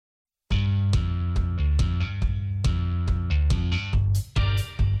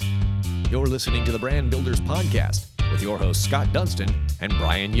You're listening to the Brand Builders Podcast with your hosts Scott Dunston and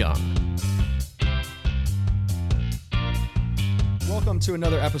Brian Young. Welcome to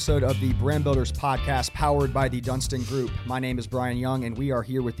another episode of the Brand Builders Podcast powered by the Dunston Group. My name is Brian Young, and we are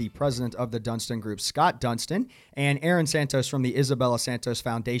here with the president of the Dunston Group, Scott Dunston, and Aaron Santos from the Isabella Santos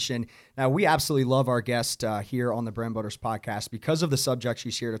Foundation. Now, we absolutely love our guest here on the Brand Builders Podcast because of the subject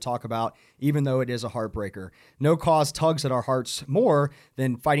she's here to talk about, even though it is a heartbreaker. No cause tugs at our hearts more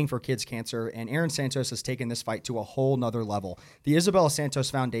than fighting for kids' cancer, and Aaron Santos has taken this fight to a whole nother level. The Isabella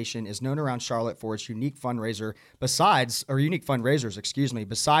Santos Foundation is known around Charlotte for its unique fundraisers. Besides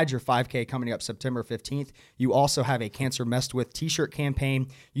your 5K coming up September 15th, you also have a Cancer Messed With t-shirt campaign.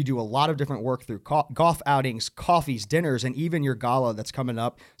 You do a lot of different work through golf outings, coffees, dinners, and even your gala that's coming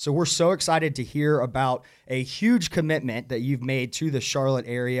up. So we're so excited to hear about a huge commitment that you've made to the Charlotte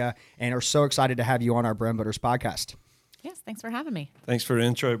area and are so excited to have you on our Brand Builders Podcast. Yes, thanks for having me. Thanks for the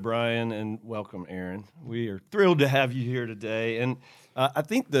intro, Brian, and welcome, Aaron. We are thrilled to have you here today. And I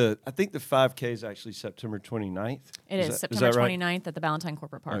think the 5K is actually September 29th. It is September 29th at the Ballantyne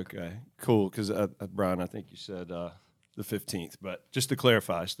Corporate Park. Okay, cool. Because Brian, I think you said the 15th, but just to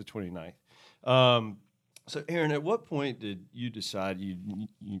clarify, it's the 29th. So, Aaron, at what point did you decide you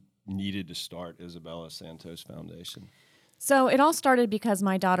needed to start Isabella Santos Foundation? So it all started because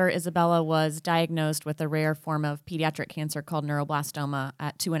my daughter Isabella was diagnosed with a rare form of pediatric cancer called neuroblastoma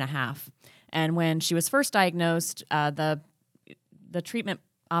at 2.5. And when she was first diagnosed, the treatment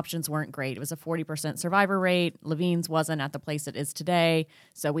options weren't great. It was a 40% survivor rate. Levine's wasn't at the place it is today,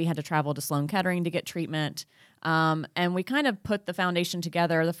 so we had to travel to Sloan Kettering to get treatment. And we kind of put the foundation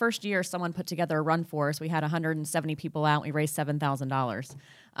together. The first year, someone put together a run for us. We had 170 people out. We raised $7,000.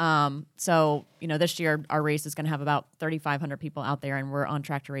 So, this year our race is going to have about 3,500 people out there, and we're on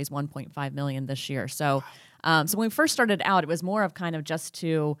track to raise $1.5 million this year. So, so when we first started out, it was more of kind of just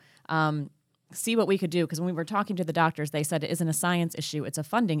to see what we could do, because when we were talking to the doctors, they said it isn't a science issue, it's a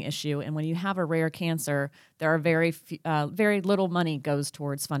funding issue. And when you have a rare cancer, there are very little money goes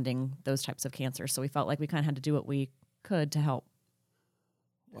towards funding those types of cancers. So we felt like we kind of had to do what we could to help.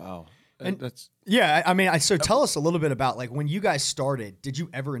 Wow. So tell us a little bit about, like, when you guys started, did you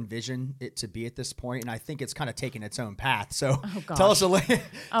ever envision it to be at this point? And I think it's kind of taken its own path. So tell us a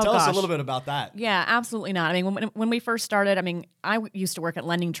little bit about that. Yeah, absolutely not. I mean, when we first started, I used to work at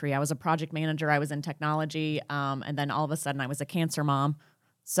Lending Tree. I was a project manager. I was in technology. And then all of a sudden I was a cancer mom.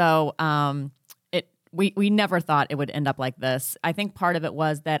 So, we never thought it would end up like this. I think part of it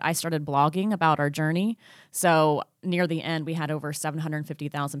was that I started blogging about our journey. So near the end, we had over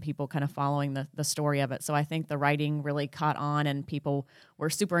 750,000 people kind of following the story of it. So I think the writing really caught on and people were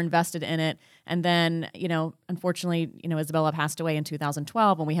super invested in it. And then, unfortunately, Isabella passed away in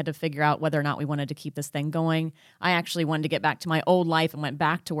 2012 and we had to figure out whether or not we wanted to keep this thing going. I actually wanted to get back to my old life and went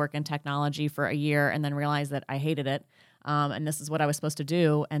back to work in technology for a year and then realized that I hated it. And this is what I was supposed to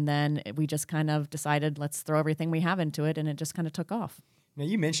do. And then we just kind of decided, let's throw everything we have into it. And it just kind of took off. Now,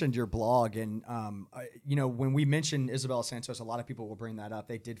 you mentioned your blog. And, when we mentioned Isabella Santos, a lot of people will bring that up.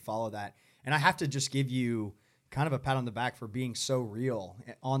 They did follow that. And I have to just give you kind of a pat on the back for being so real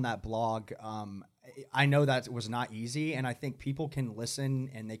on that blog. I know that was not easy, and I think people can listen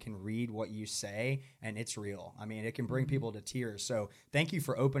and they can read what you say, and it's real. I mean, it can bring people to tears. So thank you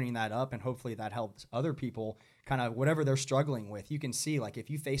for opening that up, and hopefully that helps other people kind of whatever they're struggling with. You can see, like, if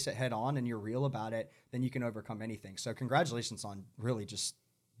you face it head on and you're real about it, then you can overcome anything. So congratulations on really just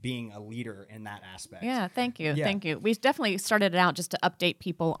being a leader in that aspect. Yeah, thank you. Yeah. Thank you. We definitely started it out just to update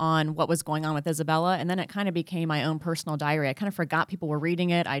people on what was going on with Isabella, and then it kind of became my own personal diary. I kind of forgot people were reading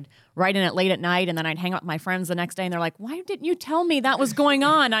it. I'd write in it late at night, and then I'd hang out with my friends the next day, and they're like, why didn't you tell me that was going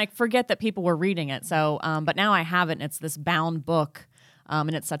on? I forget that people were reading it. So, but now I have it, and it's this bound book,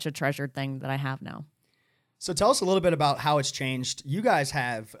 and it's such a treasured thing that I have now. So tell us a little bit about how it's changed. You guys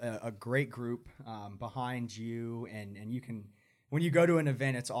have a great group behind you, and you can... When you go to an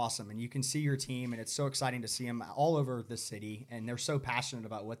event, it's awesome, and you can see your team, and it's so exciting to see them all over the city, and they're so passionate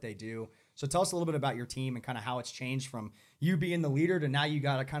about what they do. So tell us a little bit about your team and kind of how it's changed from you being the leader to now you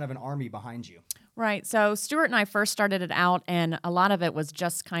got a kind of an army behind you. Right. So Stuart and I first started it out, and a lot of it was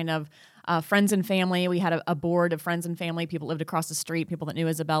just kind of friends and family. We had a board of friends and family, people lived across the street, people that knew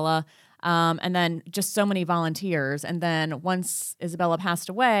Isabella, and then just so many volunteers. And then once Isabella passed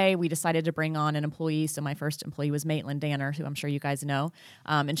away, we decided to bring on an employee. So my first employee was Maitland Danner, who I'm sure you guys know,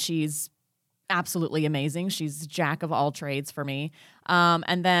 and she's absolutely amazing. She's jack of all trades for me.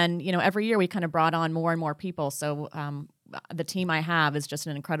 And then, every year we kind of brought on more and more people. So the team I have is just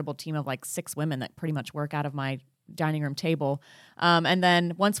an incredible team of like 6 women that pretty much work out of my dining room table. And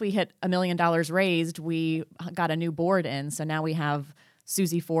then once we hit $1 million raised, we got a new board in. So now we have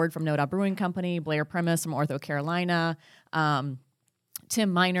Susie Ford from No Doubt Brewing Company, Blair Primus from Ortho Carolina,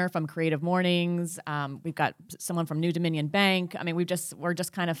 Tim Miner from Creative Mornings. We've got someone from New Dominion Bank. I mean, we're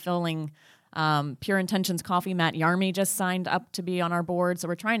just kind of filling Pure Intentions Coffee. Matt Yarmy just signed up to be on our board. So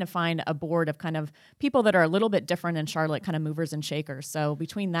we're trying to find a board of kind of people that are a little bit different in Charlotte, kind of movers and shakers. So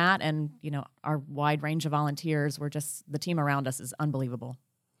between that and, our wide range of volunteers, the team around us is unbelievable.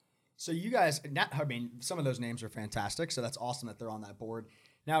 So you guys, some of those names are fantastic. So that's awesome that they're on that board.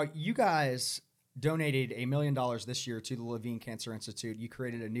 Now, you guys donated $1 million this year to the Levine Cancer Institute. You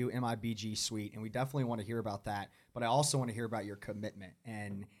created a new MIBG suite, and we definitely want to hear about that. But I also want to hear about your commitment.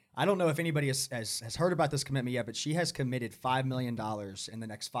 And I don't know if anybody has heard about this commitment yet, but she has committed $5 million in the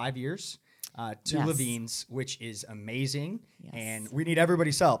next 5 years to Levine's, which is amazing. Yes. And we need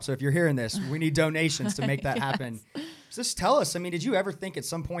everybody's help. So if you're hearing this, we need donations to make that happen. So just tell us, did you ever think at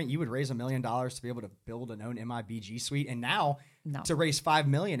some point you would raise $1 million to be able to build an own MIBG suite? And now to raise $5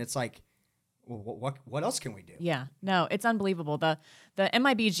 million, it's like, well, what else can we do? Yeah, no, it's unbelievable. The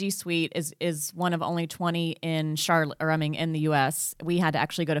MIBG suite is one of only 20 in Charlotte, in the U.S. We had to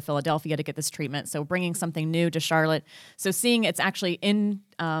actually go to Philadelphia to get this treatment. So bringing something new to Charlotte. So seeing it's actually in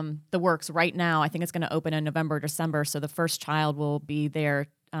the works right now. I think it's going to open in November, December. So the first child will be there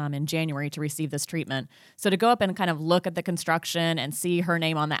in January to receive this treatment. So to go up and kind of look at the construction and see her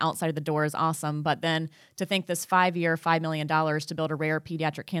name on the outside of the door is awesome. But then to think this 5-year, $5 million to build a rare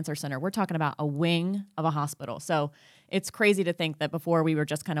pediatric cancer center, we're talking about a wing of a hospital. So it's crazy to think that before we were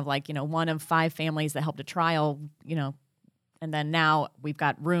just kind of like, one of 5 families that helped a trial, and then now we've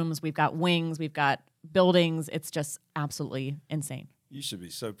got rooms, we've got wings, we've got buildings. It's just absolutely insane. You should be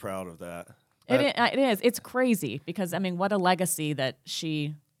so proud of that. It is. It's crazy because, what a legacy that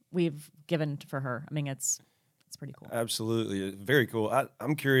we've given for her. It's pretty cool. Absolutely. Very cool.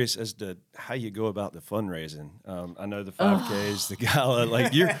 I'm curious as to how you go about the fundraising. I know the 5Ks, the gala,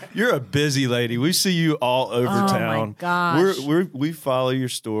 like you're a busy lady. We see you all over town. Oh my gosh. We follow your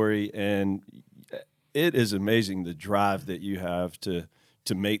story, and it is amazing the drive that you have to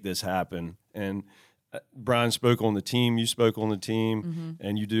make this happen. And Brian spoke on the team, you spoke on the team,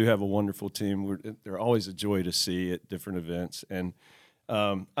 and you do have a wonderful team. They're always a joy to see at different events. And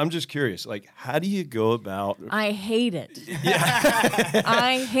I'm just curious, like, how do you go about? I hate it. Yeah.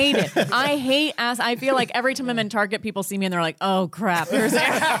 I hate it. I feel like every time I'm in Target, people see me and they're like, oh crap, here's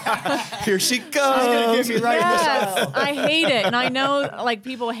here she comes. Yes, I hate it. And I know like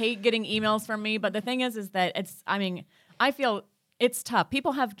people hate getting emails from me, but the thing is that I feel it's tough.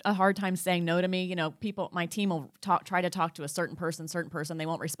 People have a hard time saying no to me. My team will try to talk to a certain person, they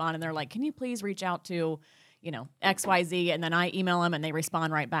won't respond. And they're like, can you please reach out to, XYZ? And then I email them and they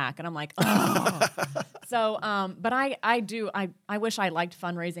respond right back. And I'm like, oh. So, but I wish I liked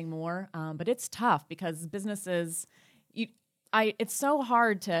fundraising more. But it's tough because businesses, it's so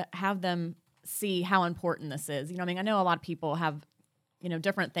hard to have them see how important this is. I know a lot of people have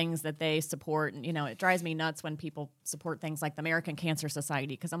different things that they support. And, it drives me nuts when people support things like the American Cancer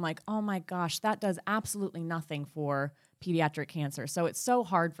Society, because I'm like, oh my gosh, that does absolutely nothing for pediatric cancer. So it's so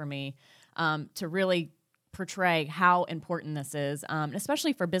hard for me to really portray how important this is,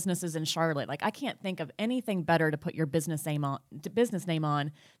 especially for businesses in Charlotte. Like, I can't think of anything better to put your business name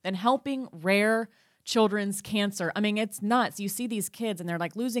on than helping rare children's cancer. It's nuts. You see these kids and they're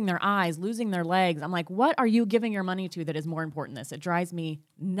like losing their eyes, losing their legs. I'm like, what are you giving your money to that is more important than this? It drives me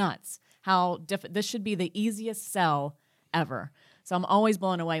nuts how this should be the easiest sell ever. So I'm always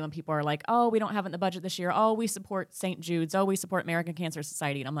blown away when people are like, oh, we don't have it in the budget this year. Oh, we support St. Jude's. Oh, we support American Cancer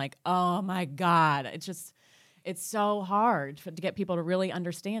Society. And I'm like, oh my God. It's so hard to get people to really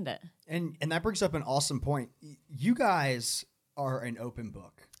understand it. And that brings up an awesome point. You guys are an open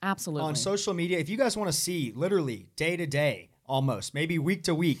book. Absolutely. On social media, if you guys want to see literally day to day, almost maybe week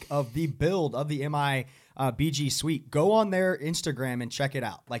to week of the build of the MIBG suite, go on their Instagram and check it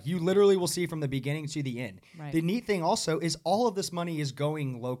out. Like, you literally will see from the beginning to the end. Right. The neat thing also is all of this money is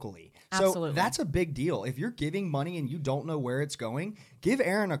going locally. Absolutely. So that's a big deal. If you're giving money and you don't know where it's going, give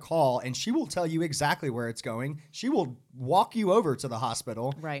Erin a call and she will tell you exactly where it's going. She will walk you over to the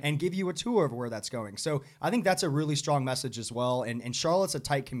hospital and give you a tour of where that's going. So I think that's a really strong message as well. And Charlotte's a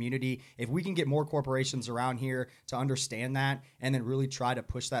tight community. If we can get more corporations around here to understand that and then really try to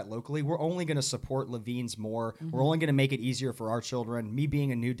push that locally, we're only going to support Levine's more. Mm-hmm. We're only going to make it easier for our children. Me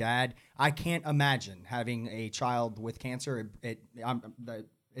being a new dad, I can't imagine having a child with cancer.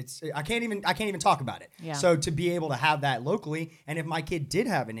 I can't even talk about it. Yeah. So to be able to have that locally, and if my kid did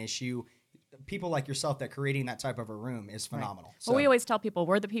have an issue, people like yourself that creating that type of a room is phenomenal. Well, we always tell people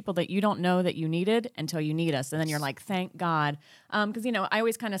we're the people that you don't know that you needed until you need us. And then you're like, thank God. Because, I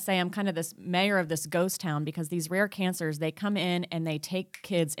always kind of say I'm kind of this mayor of this ghost town because these rare cancers, they come in and they take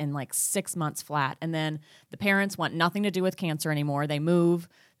kids in like 6 months flat. And then the parents want nothing to do with cancer anymore. They move.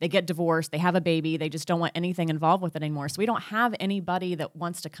 They get divorced, they have a baby, they just don't want anything involved with it anymore. So we don't have anybody that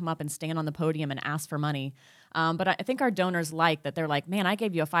wants to come up and stand on the podium and ask for money. But I think our donors like that. They're like, man, I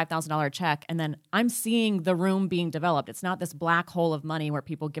gave you a $5,000 check, and then I'm seeing the room being developed. It's not this black hole of money where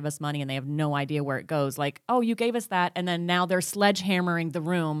people give us money and they have no idea where it goes. Like, oh, you gave us that, and then now they're sledgehammering the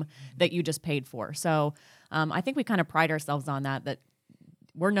room that you just paid for. So I think we kind of pride ourselves on that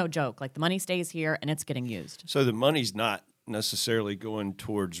we're no joke. Like the money stays here and it's getting used. So the money's not necessarily going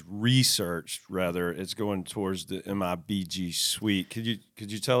towards research, rather it's going towards the MIBG suite. Could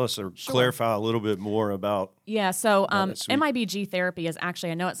you tell us or clarify a little bit more about? Yeah, so MIBG therapy is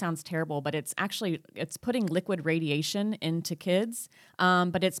actually, I know it sounds terrible, but it's putting liquid radiation into kids,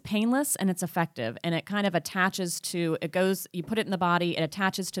 but it's painless and it's effective, and it kind of attaches to, you put it in the body, it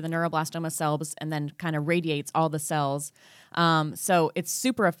attaches to the neuroblastoma cells and then kind of radiates all the cells. So it's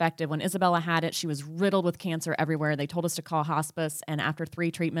super effective. When Isabella had it, she was riddled with cancer everywhere. They told us to call hospice, and after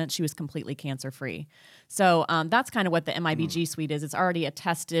 3 treatments, she was completely cancer-free. So that's kind of what the MIBG suite is. It's already a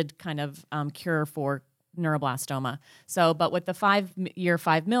tested kind of cure for neuroblastoma. So, but with the 5-year,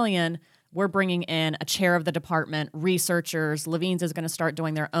 $5 million, we're bringing in a chair of the department, researchers. Levine's is going to start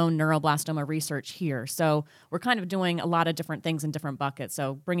doing their own neuroblastoma research here. So we're kind of doing a lot of different things in different buckets.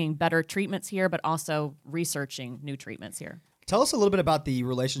 So bringing better treatments here, but also researching new treatments here. Tell us a little bit about the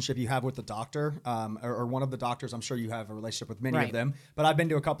relationship you have with the doctor, or one of the doctors. I'm sure you have a relationship with many of them, but I've been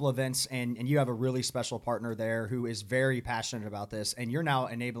to a couple events, and you have a really special partner there who is very passionate about this, and you're now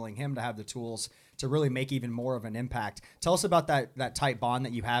enabling him to have the tools to really make even more of an impact. Tell us about that tight bond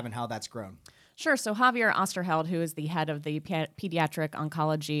that you have and how that's grown. Sure. So Javier Osterheld, who is the head of the pediatric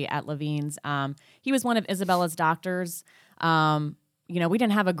oncology at Levine's, he was one of Isabella's doctors. We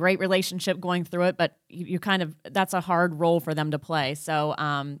didn't have a great relationship going through it, but that's a hard role for them to play.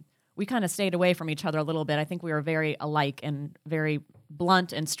 So we kind of stayed away from each other a little bit. I think we were very alike and very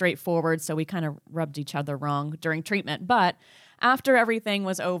blunt and straightforward, so we kind of rubbed each other wrong during treatment. But after everything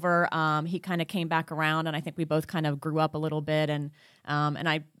was over, he kind of came back around, and I think we both kind of grew up a little bit, and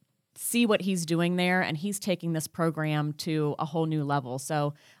I see what he's doing there, and he's taking this program to a whole new level.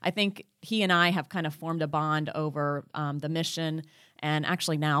 So I think he and I have kind of formed a bond over the mission. And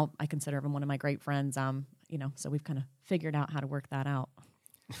actually now I consider him one of my great friends, so we've kind of figured out how to work that out.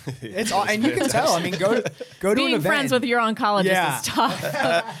 It's all, and you can tell. I mean, go to an event. Being friends with your oncologist is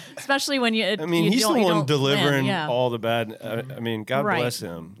tough, especially when you. He's the one delivering all the bad. God bless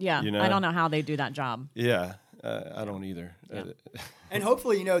him. Yeah, I don't know how they do that job. Yeah, I don't either. Yeah. And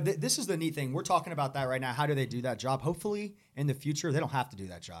hopefully, this is the neat thing. We're talking about that right now. How do they do that job? Hopefully, in the future, they don't have to do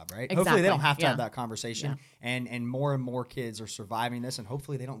that job, right? Exactly. Hopefully, they don't have to have that conversation. Yeah. And more kids are surviving this, and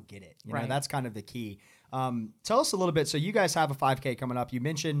hopefully, they don't get it. That's kind of the key. Tell us a little bit. So you guys have a 5K coming up. You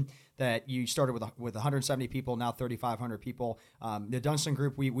mentioned that you started with 170 people, now 3,500 people. The Dunston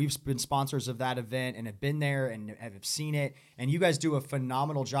Group, we've been sponsors of that event and have been there and have seen it. And you guys do a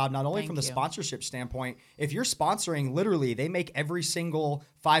phenomenal job, not only from the sponsorship standpoint. If you're sponsoring, literally, they make every single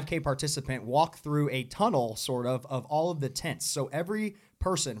 5K participant walk through a tunnel, sort of all of the tents. So every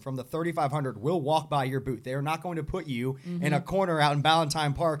person from the 3,500 will walk by your booth. They are not going to put you in a corner out in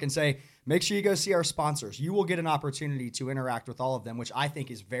Ballantyne Park and say, make sure you go see our sponsors. You will get an opportunity to interact with all of them, which I think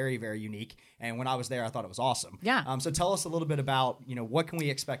is very, very unique. And when I was there, I thought it was awesome. Yeah. So tell us a little bit about, what can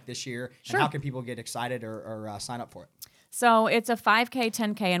we expect this year? Sure. And how can people get excited or sign up for it? So it's a 5K,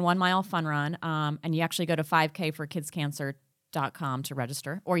 10K, and 1 mile fun run. And you actually go to 5kforkidscancer.com to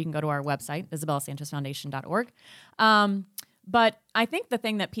register, or you can go to our website, IsabellaSantosFoundation.org. But I think the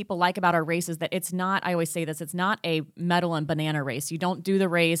thing that people like about our race is that it's not, I always say this, it's not a medal and banana race. You don't do the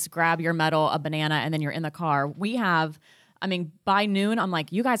race, grab your medal, a banana, and then you're in the car. We have, by noon, I'm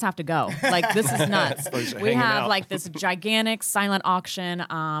like, you guys have to go. Like, this is nuts. We have like this gigantic silent auction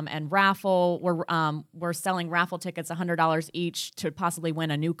and raffle. We're selling raffle tickets, $100 each, to possibly win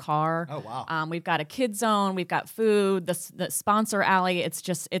a new car. Oh, wow. We've got a kid zone. We've got food, the sponsor alley. It's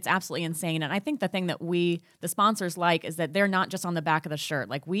absolutely insane. And I think the thing that the sponsors like is that they're not just on the back of the shirt.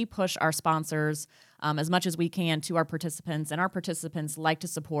 Like, we push our sponsors as much as we can to our participants, and our participants like to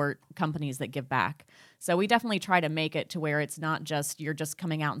support companies that give back. So we definitely try to make it to where it's not just you're just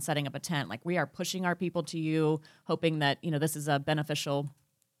coming out and setting up a tent. Like, we are pushing our people to you, hoping that this is a beneficial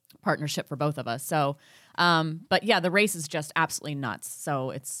partnership for both of us. So, but yeah, the race is just absolutely nuts. So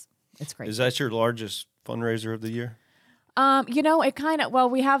it's great. Is that your largest fundraiser of the year? It kind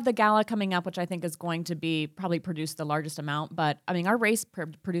of, we have the gala coming up, which I think is going to be probably produce the largest amount. But I mean, our race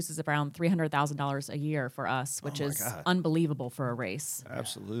produces around $300,000 a year for us, which is God. unbelievable for a race.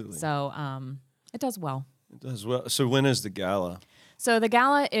 Absolutely. So it does well. It does well. So when is the gala? So the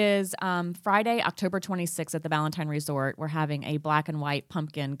gala is Friday, October 26th at the Valentine Resort. We're having a black and white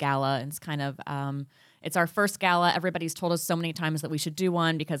pumpkin gala. And it's kind of it's our first gala. Everybody's told us so many times that we should do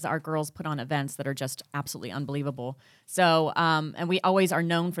one because our girls put on events that are just absolutely unbelievable. So, and we always are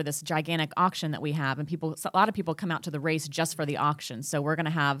known for this gigantic auction that we have. And a lot of people come out to the race just for the auction. So we're going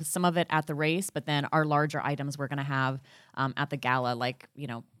to have some of it at the race, but then our larger items we're going to have at the gala, like,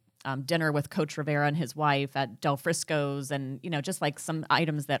 dinner with Coach Rivera and his wife at Del Frisco's, and just like some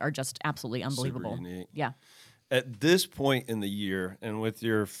items that are just absolutely unbelievable. Super unique. Yeah. At this point in the year, and with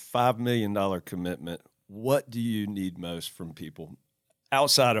your $5 million commitment, what do you need most from people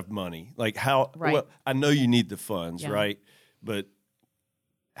outside of money? Like how? Right. Well, I know you need the funds, Yeah. right? But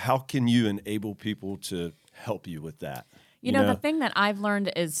how can you enable people to help you with that? The thing that I've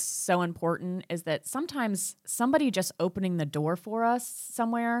learned is so important is that sometimes somebody just opening the door for us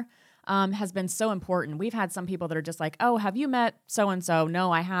somewhere has been so important. We've had some people that are just like, oh, have you met so-and-so?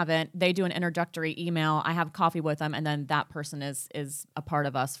 No, I haven't. They do an introductory email. I have coffee with them, and then that person is a part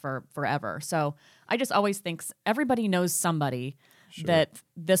of us for forever. So I just always think everybody knows somebody that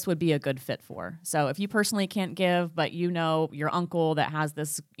this would be a good fit for. So if you personally can't give, but your uncle that has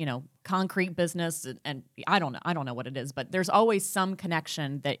this, concrete business, and I don't know what it is, but there's always some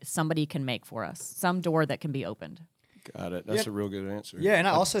connection that somebody can make for us, some door that can be opened. Got it. That's a real good answer. Yeah, and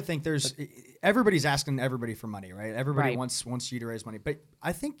I also think everybody's asking everybody for money, right? Everybody Right. wants you to raise money, but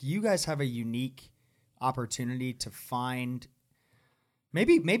I think you guys have a unique opportunity to find.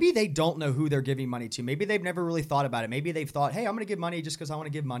 Maybe they don't know who they're giving money to. Maybe they've never really thought about it. Maybe they've thought, hey, I'm going to give money just because I want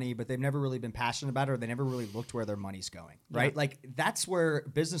to give money, but they've never really been passionate about it, or they never really looked where their money's going, right? Yeah. Like that's where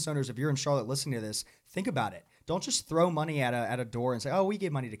business owners, if you're in Charlotte listening to this, think about it. Don't just throw money at a door and say, oh, we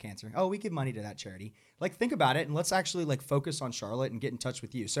give money to cancer. Oh, we give money to that charity. Like think about it, and let's actually focus on Charlotte and get in touch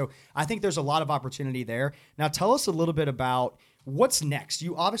with you. So I think there's a lot of opportunity there. Now tell us a little bit about what's next.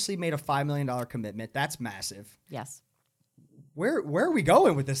 You obviously made a $5 million commitment. That's massive. Yes. Where are we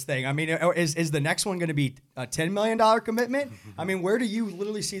going with this thing? I mean, is the next one going to be a $10 million commitment? I mean, where do you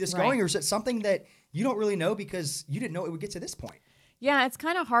literally see this going? Or is it something that you don't really know because you didn't know it would get to this point? Yeah, it's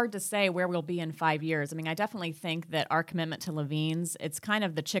kind of hard to say where we'll be in 5 years. I mean, I definitely think that our commitment to Levine's, it's kind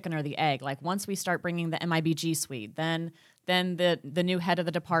of the chicken or the egg. Like once we start bringing the MIBG suite, then the new head of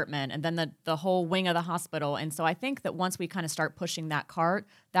the department, and then the whole wing of the hospital. And so I think that once we kind of start pushing that cart,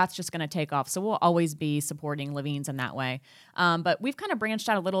 that's just going to take off. So we'll always be supporting Levine's in that way. But we've kind of branched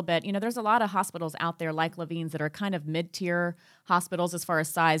out a little bit. There's a lot of hospitals out there like Levine's that are kind of mid-tier hospitals as far as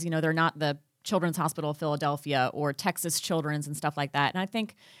size. They're not the Children's Hospital of Philadelphia or Texas Children's and stuff like that. And I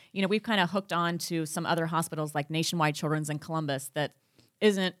think, we've kind of hooked on to some other hospitals like Nationwide Children's in Columbus that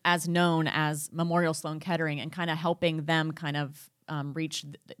isn't as known as Memorial Sloan Kettering, and kind of helping them kind of reach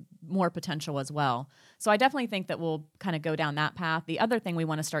more potential as well. So I definitely think that we'll kind of go down that path. The other thing we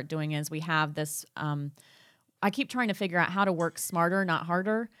want to start doing is we have this, I keep trying to figure out how to work smarter, not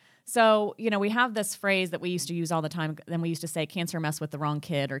harder. So, we have this phrase that we used to use all the time. Then we used to say cancer messed with the wrong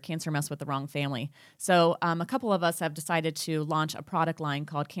kid or cancer messed with the wrong family. So a couple of us have decided to launch a product line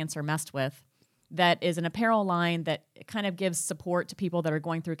called Cancer Messed With, that is an apparel line that kind of gives support to people that are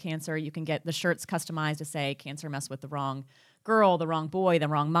going through cancer. You can get the shirts customized to say cancer messed with the wrong girl, the wrong boy, the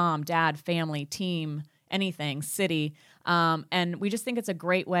wrong mom, dad, family, team, anything, city. And we just think it's a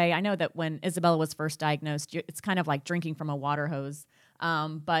great way. I know that when Isabella was first diagnosed, it's kind of like drinking from a water hose.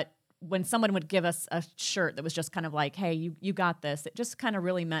 But when someone would give us a shirt that was just kind of like, hey, you got this, it just kind of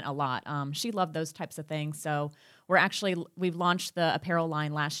really meant a lot. She loved those types of things. So we've launched the apparel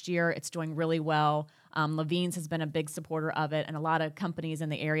line last year. It's doing really well. Levine's has been a big supporter of it, and a lot of companies in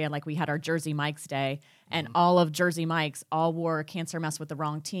the area, like we had our Jersey Mike's Day, and all of Jersey Mike's all wore Cancer Messed with the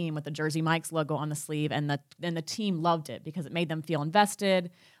Wrong Team with the Jersey Mike's logo on the sleeve, and the team loved it because it made them feel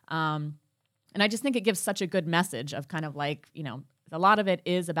invested. And I just think it gives such a good message of kind of like, a lot of it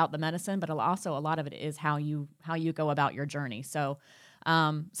is about the medicine, but also a lot of it is how you go about your journey. So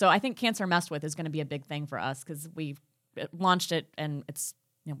I think Cancer Messed With is going to be a big thing for us because we've launched it, and it's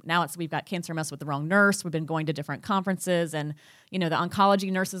we've got Cancer Messed with the Wrong Nurse. We've been going to different conferences, and the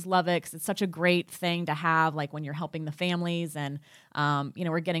oncology nurses love it because it's such a great thing to have, like when you're helping the families, and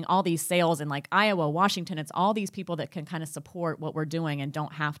we're getting all these sales in like Iowa, Washington. It's all these people that can kind of support what we're doing and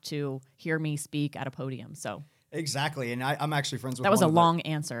don't have to hear me speak at a podium. So. Exactly. And I'm actually friends with That was one a of the- long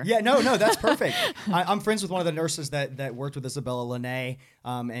answer. Yeah, no, that's perfect. I'm friends with one of the nurses that worked with Isabella Lene.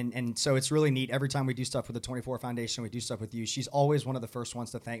 And so it's really neat. Every time we do stuff with the 24 Foundation, we do stuff with you. She's always one of the first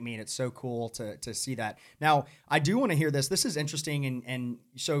ones to thank me. And it's so cool to see that. Now, I do want to hear this. This is interesting. And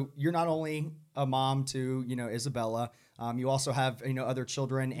so you're not only a mom to, Isabella, you also have, other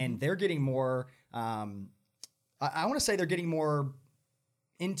children, and they're getting more, I want to say they're getting more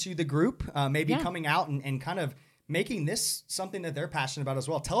into the group, maybe coming out and kind of making this something that they're passionate about as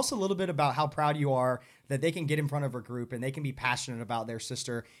well. Tell us a little bit about how proud you are that they can get in front of a group and they can be passionate about their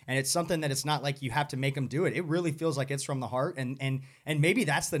sister. And it's something that it's not like you have to make them do it. It really feels like it's from the heart. And maybe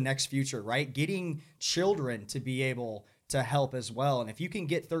that's the next future, right? Getting children to be able to help as well. And if you can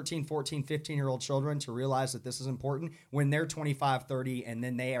get 13, 14, 15-year-old children to realize that this is important when they're 25, 30, and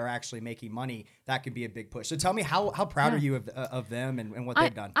then they are actually making money, that could be a big push. So tell me, how proud are you of them and what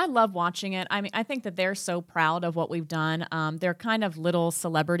they've done? I love watching it. I mean, I think that they're so proud of what we've done. They're kind of little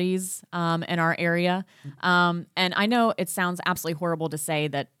celebrities in our area. And I know it sounds absolutely horrible to say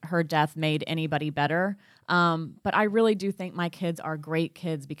that her death made anybody better. But I really do think my kids are great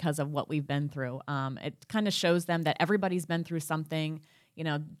kids because of what we've been through. It kind of shows them that everybody's been through something.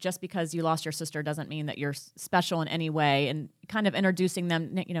 Just because you lost your sister doesn't mean that you're special in any way. And kind of introducing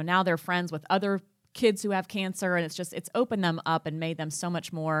them, now they're friends with other kids who have cancer, and it's opened them up and made them so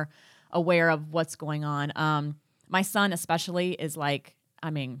much more aware of what's going on. My son especially is like,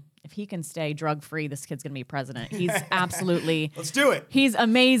 if he can stay drug-free, this kid's going to be president. He's absolutely... Let's do it. He's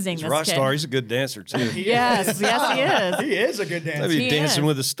amazing, He's this a rock kid. star. He's a good dancer, too. Yes, he is. He is a good dancer. He'll be He dancing is.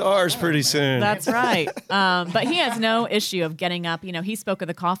 with the stars pretty soon. That's right. But he has no issue of getting up. He spoke at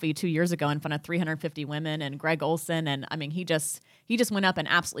the coffee 2 years ago in front of 350 women and Greg Olson. And he just went up and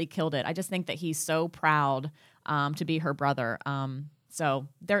absolutely killed it. I just think that he's so proud to be her brother. So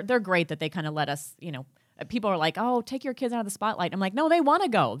they're great that they kind of let us, people are like, oh, take your kids out of the spotlight. I'm like, no, they want to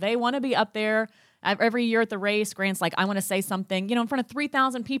go. They want to be up there every year at the race. Grant's like, I want to say something, in front of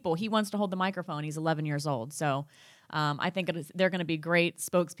 3,000 people. He wants to hold the microphone. He's 11 years old. So I think they're going to be great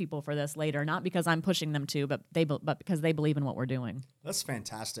spokespeople for this later, not because I'm pushing them to, but because they believe in what we're doing. That's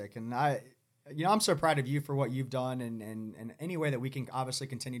fantastic. And I'm so proud of you for what you've done, and any way that we can obviously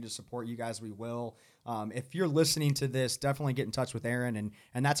continue to support you guys, we will. If you're listening to this, definitely get in touch with Aaron,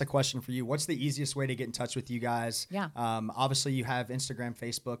 and that's a question for you. What's the easiest way to get in touch with you guys? Yeah. Obviously you have Instagram,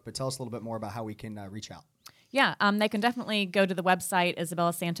 Facebook, but tell us a little bit more about how we can reach out. Yeah, they can definitely go to the website,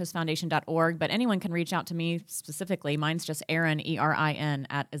 IsabellaSantosFoundation.org, but anyone can reach out to me specifically. Mine's just Erin, ERIN,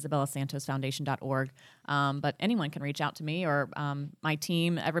 at IsabellaSantosFoundation.org. But anyone can reach out to me or my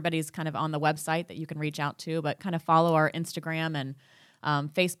team. Everybody's kind of on the website that you can reach out to, but kind of follow our Instagram and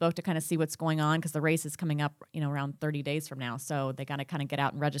Facebook to kind of see what's going on, because the race is coming up, around 30 days from now. So they got to kind of get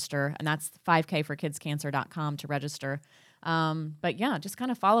out and register, and that's 5kforkidscancer.com to register. But yeah, just kind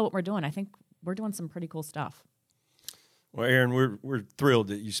of follow what we're doing. I think we're doing some pretty cool stuff. Well, Aaron, we're thrilled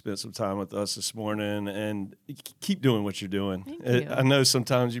that you spent some time with us this morning, and keep doing what you're doing. Thank you. I know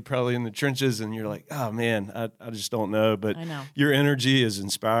sometimes you're probably in the trenches and you're like, oh man, I just don't know. But I know. Your energy is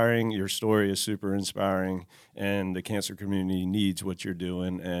inspiring. Your story is super inspiring, and the cancer community needs what you're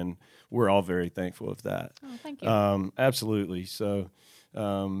doing, and we're all very thankful of that. Oh, thank you. Absolutely. So.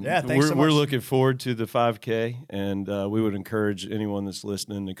 Yeah, thanks so much. We're looking forward to the 5K, and we would encourage anyone that's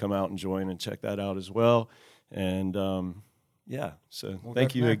listening to come out and join and check that out as well. And thank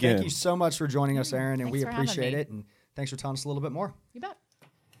you again. Thank you so much for joining us, Aaron, and Thanks we for having appreciate me. it. And thanks for telling us a little bit more. You bet.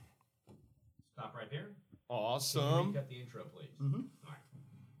 Stop right there. Awesome. Cut the intro, please.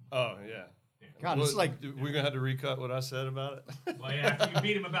 Oh yeah. God, this is like we're gonna have to recut what I said about it. Well, yeah, after you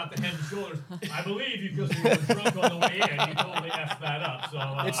beat him about the head and shoulders, I believe you because you were drunk on the way in. You totally effed that up. So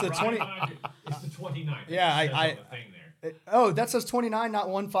It's the 20 It's the 29th. Yeah, It says I- on the thing there. that says 29, not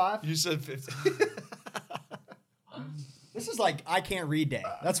 15. You said 50. This is like I can't read day.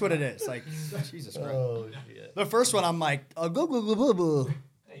 That's what it is. Like Jesus Christ. Oh shit. The first one, I'm like, blah, blah, blah, blah, blah.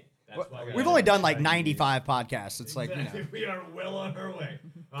 Hey, that's why We've only done like 95 podcasts. It's like, we are well on our way.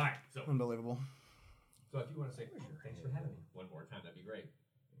 All right, so unbelievable. if you want to say thanks for having me one more time, that'd be great.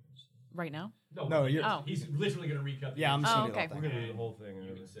 Right now? No, you're- Oh. He's literally going to recut. Yeah, I'm just Oh, gonna do okay. the We're whole thing. gonna do the whole thing.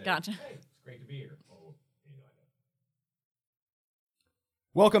 You can say, Gotcha. Hey, it's great to be here. Oh, anything like that.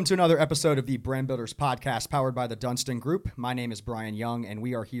 Welcome to another episode of the Brand Builders Podcast, powered by the Dunstan Group. My name is Brian Young, and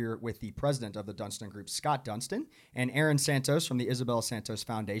we are here with the president of the Dunstan Group, Scott Dunstan, and Aaron Santos from the Isabella Santos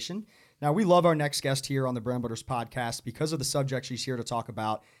Foundation. Now, we love our next guest here on the Brand Builders podcast because of the subject she's here to talk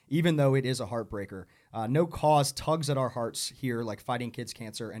about, even though it is a heartbreaker. No cause tugs at our hearts here like fighting kids'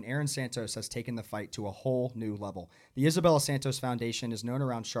 cancer, and Erin Santos has taken the fight to a whole new level. The Isabella Santos Foundation is known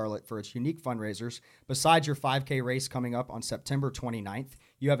around Charlotte for its unique fundraisers. Besides your 5K race coming up on September 29th,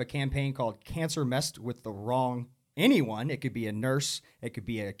 you have a campaign called Cancer Messed with the Wrong Anyone. It could be a nurse, it could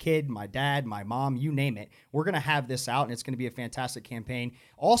be a kid, my dad, my mom, you name it. We're going to have this out, and it's going to be a fantastic campaign.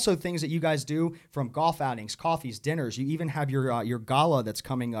 Also, things that you guys do, from golf outings, coffees, dinners. You even have your gala that's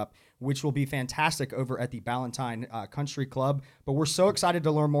coming up, which will be fantastic over at the Ballantine Country Club. But we're so excited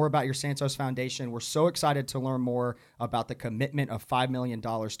to learn more about your Santos Foundation. We're so excited to learn more about the commitment of $5 million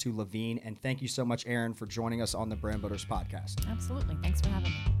to Levine. And thank you so much, Erin, for joining us on the Brand Builders podcast. Absolutely. Thanks for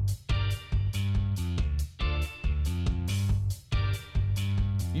having me.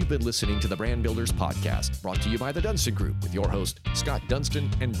 You've been listening to the Brand Builders podcast, brought to you by the Dunston Group with your host, Scott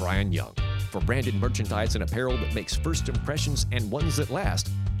Dunston and Brian Young. For branded merchandise and apparel that makes first impressions and ones that last,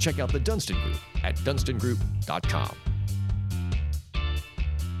 check out the Dunston Group at dunstongroup.com.